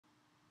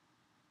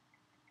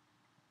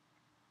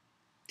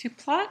To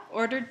plot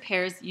ordered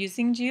pairs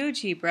using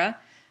GeoGebra,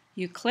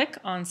 you click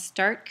on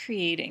Start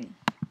Creating.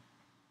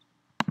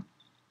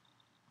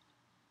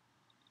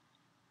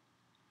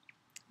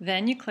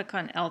 Then you click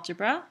on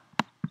Algebra,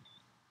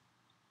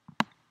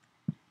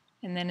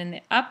 and then in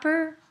the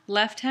upper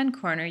left-hand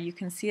corner you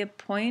can see a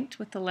point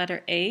with the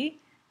letter A.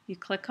 You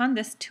click on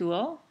this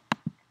tool,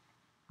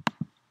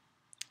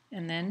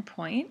 and then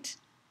point,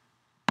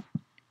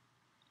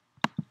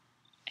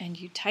 and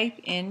you type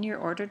in your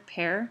ordered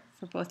pair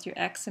for both your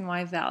x and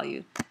y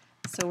value.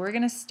 So we're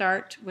going to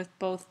start with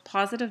both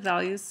positive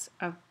values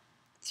of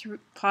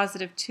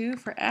positive 2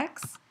 for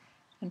x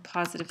and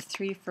positive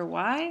 3 for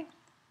y,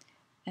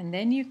 and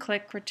then you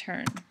click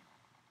Return,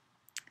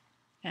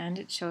 and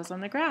it shows on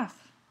the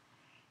graph.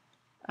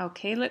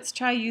 Okay, let's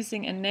try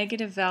using a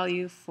negative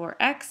value for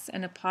x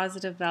and a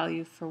positive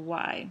value for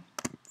y.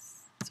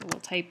 So we'll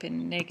type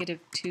in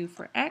negative 2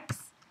 for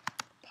x,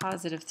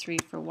 positive 3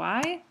 for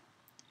y,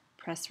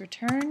 press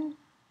Return,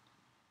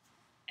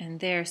 and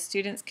there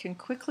students can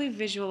quickly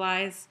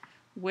visualize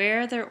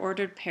where their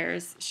ordered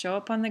pairs show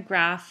up on the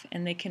graph,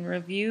 and they can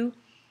review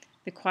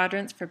the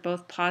quadrants for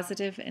both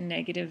positive and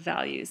negative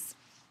values.